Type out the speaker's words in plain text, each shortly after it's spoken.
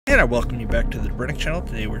And I welcome you back to the Brennick channel.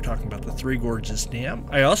 Today we're talking about the Three Gorges Dam.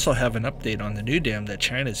 I also have an update on the new dam that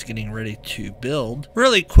China is getting ready to build.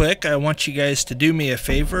 Really quick, I want you guys to do me a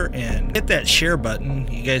favor and hit that share button.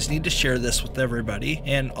 You guys need to share this with everybody.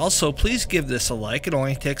 And also, please give this a like. It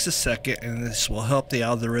only takes a second, and this will help the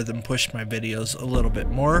algorithm push my videos a little bit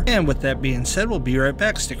more. And with that being said, we'll be right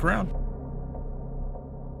back. Stick around.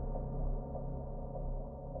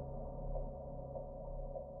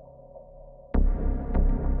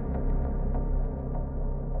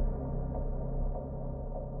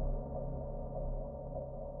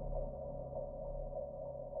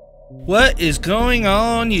 What is going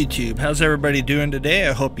on YouTube? How's everybody doing today?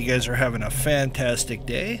 I hope you guys are having a fantastic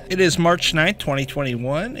day. It is March 9th,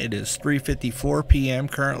 2021. It is 3:54 p.m.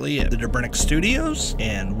 currently at the Brennick Studios,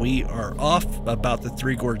 and we are off about the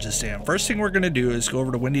Three Gorges Dam. First thing we're going to do is go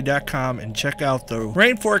over to windy.com and check out the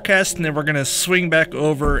rain forecast, and then we're going to swing back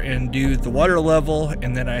over and do the water level,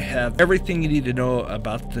 and then I have everything you need to know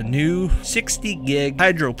about the new 60 gig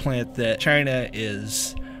hydro plant that China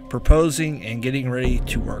is proposing and getting ready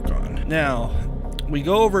to work on. Now, we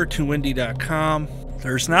go over to windy.com.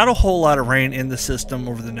 There's not a whole lot of rain in the system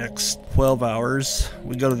over the next 12 hours.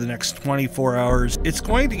 We go to the next 24 hours. It's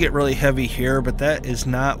going to get really heavy here, but that is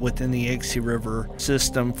not within the Yangtze River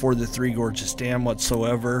system for the Three Gorges Dam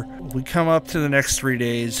whatsoever. We come up to the next 3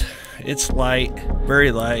 days. It's light,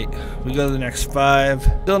 very light. We go to the next 5.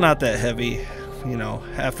 Still not that heavy, you know,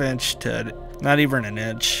 half inch to not even an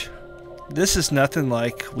inch. This is nothing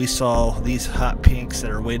like we saw these hot pinks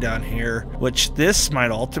that are way down here, which this might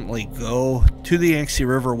ultimately go to the Yangtze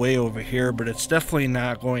River way over here, but it's definitely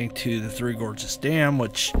not going to the Three Gorges Dam,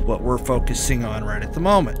 which what we're focusing on right at the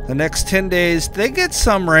moment. The next 10 days, they get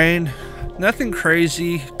some rain. Nothing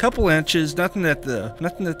crazy, a couple inches, nothing that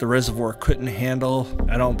the reservoir couldn't handle,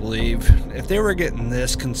 I don't believe. If they were getting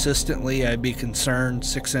this consistently, I'd be concerned.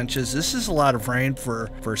 6 inches. This is a lot of rain for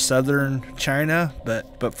southern China,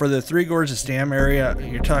 but for the Three Gorges Dam area,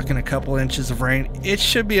 you're talking a couple inches of rain. It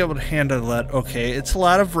should be able to handle that. Okay, it's a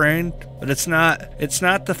lot of rain, but it's not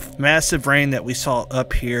the massive rain that we saw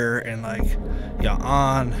up here in like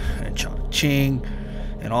Ya'an and Chongqing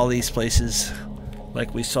and all these places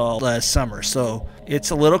like we saw last summer. So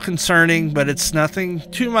it's a little concerning, but it's nothing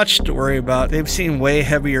too much to worry about. They've seen way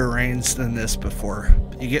heavier rains than this before.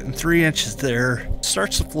 You're getting 3 inches there. It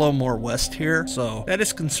starts to flow more west here, so that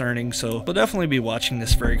is concerning. So we'll definitely be watching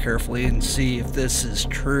this very carefully and see if this is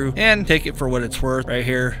true and take it for what it's worth. Right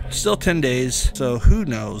here, still 10 days, so who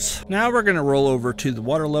knows. Now we're gonna roll over to the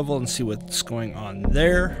water level and see what's going on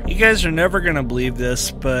there. You guys are never gonna believe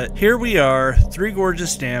this, but here we are, Three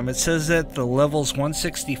Gorges Dam. It says that the level's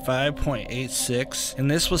 165.86,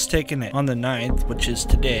 and this was taken on the 9th, which is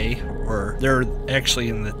today, or they're actually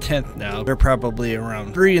in the 10th now. They're probably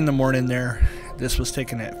around 3 in the morning there. This was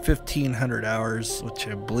taken at 1500 hours, which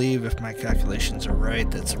I believe, if my calculations are right,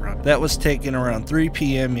 that was taken around 3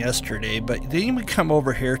 p.m. yesterday. But then we come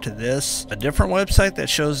over here to this, a different website that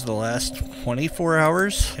shows the last 24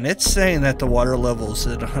 hours, and it's saying that the water level is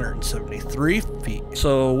at 173 feet.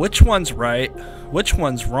 So which one's right? Which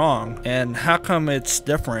one's wrong? And how come it's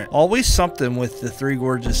different? Always something with the Three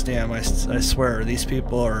Gorges Dam. I swear, these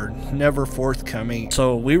people are never forthcoming.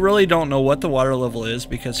 So we really don't know what the water level is,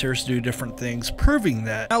 because here's 2 different things proving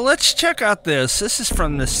that. Now let's check out this. This is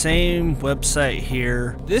from the same website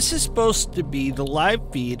here. This is supposed to be the live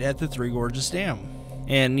feed at the Three Gorges Dam.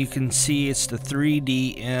 And you can see it's the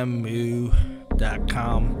 3dmu.com.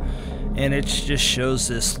 And it just shows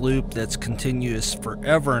this loop that's continuous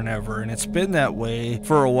forever and ever, and it's been that way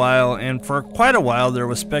for a while. And for quite a while there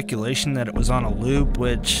was speculation that it was on a loop,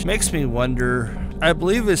 which makes me wonder. I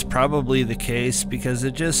believe it's probably the case, because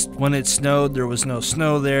it just, when it snowed, there was no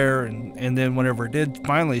snow there, and then whenever it did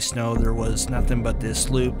finally snow, there was nothing but this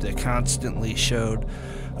loop that constantly showed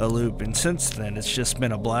a loop, and since then it's just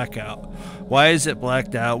been a blackout. Why is it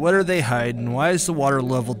blacked out? What are they hiding? Why is the water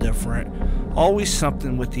level different? Always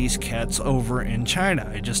something with these cats over in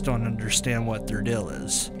China. I just don't understand what their deal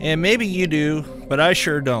is. And maybe you do, but I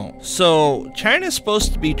sure don't. So China's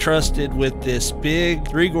supposed to be trusted with this big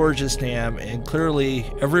Three Gorges Dam, and clearly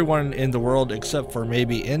everyone in the world except for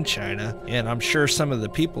maybe in China, and I'm sure some of the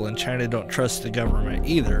people in China don't trust the government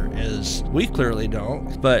either, as we clearly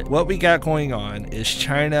don't. But what we got going on is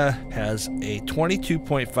China has a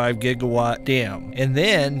 22.5 gigawatt dam, and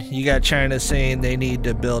then you got China saying they need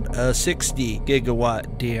to build a 60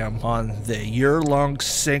 gigawatt dam on the Yurlong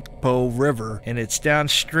Tsingpo River, and it's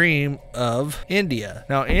downstream of India.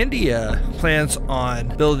 Now India plans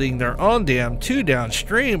on building their own dam too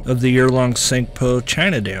downstream of the Yurlong Tsingpo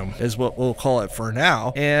China Dam, is what we'll call it for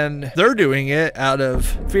now, and they're doing it out of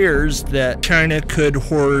fears is that China could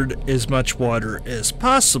hoard as much water as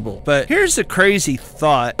possible. But here's the crazy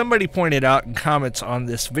thought. Somebody pointed out in comments on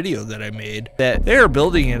this video that I made that they are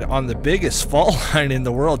building it on the biggest fault line in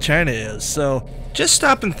the world, China is. So just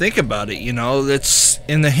stop and think about it. You know, it's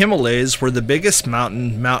in the Himalayas where the biggest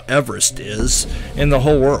mountain, Mount Everest, is in the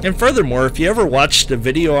whole world. And furthermore, if you ever watched a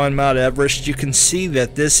video on Mount Everest, you can see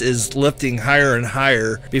that this is lifting higher and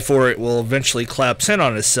higher before it will eventually collapse in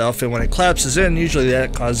on itself. And when it collapses in, usually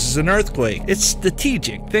that causes an earthquake. It's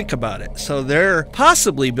strategic. Think about it. So they're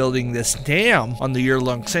possibly building this dam on the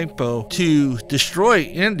Yerlung Tsengpo to destroy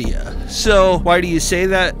India. So why do you say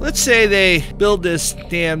that? Let's say they build this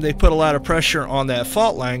dam, they put a lot of pressure on that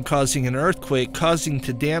fault line, causing an earthquake, causing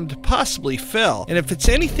the dam to possibly fail. And if it's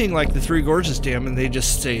anything like the Three Gorges Dam and they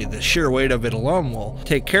just say the sheer weight of it alone will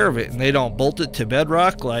take care of it and they don't bolt it to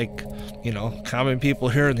bedrock like, you know, common people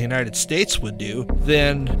here in the United States would do,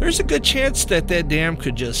 then there's a good chance that that dam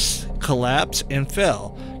could just collapse and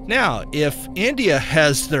fail. Now, if India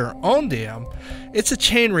has their own dam, it's a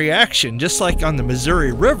chain reaction, just like on the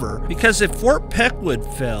Missouri River, because if Fort Peckwood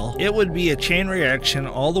fell, it would be a chain reaction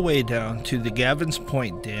all the way down to the Gavin's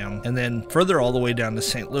Point Dam, and then further all the way down to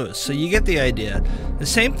St. Louis. So you get the idea. The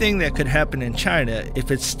same thing that could happen in China,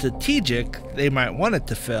 if it's strategic, they might want it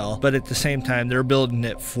to fail, but at the same time, they're building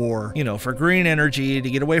it for, you know, for green energy, to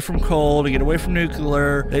get away from coal, to get away from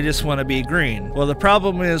nuclear. They just want to be green. Well, the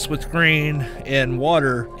problem is with green and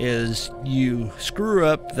water is you screw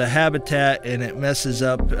up the habitat and it messes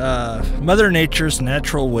up Mother Nature's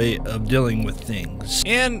natural way of dealing with things.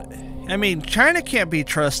 And I mean, China can't be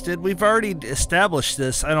trusted. We've already established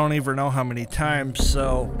this, I don't even know how many times.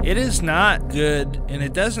 So it is not good and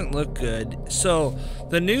it doesn't look good. So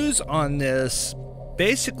the news on this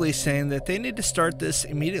basically saying that they need to start this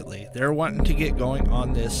immediately. They're wanting to get going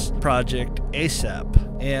on this project ASAP.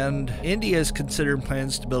 And India is considering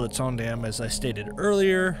plans to build its own dam, as I stated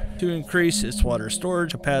earlier, to increase its water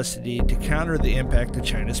storage capacity to counter the impact of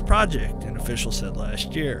China's project, an official said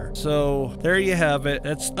last year. So there you have it.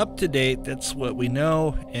 That's up to date. That's what we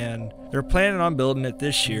know. And they're planning on building it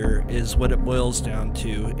this year is what it boils down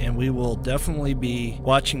to, and we will definitely be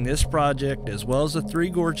watching this project as well as the Three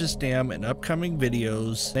Gorges Dam in upcoming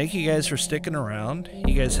videos. Thank you guys for sticking around.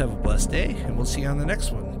 You guys have a blessed day, and we'll see you on the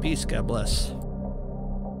next one. Peace. God bless.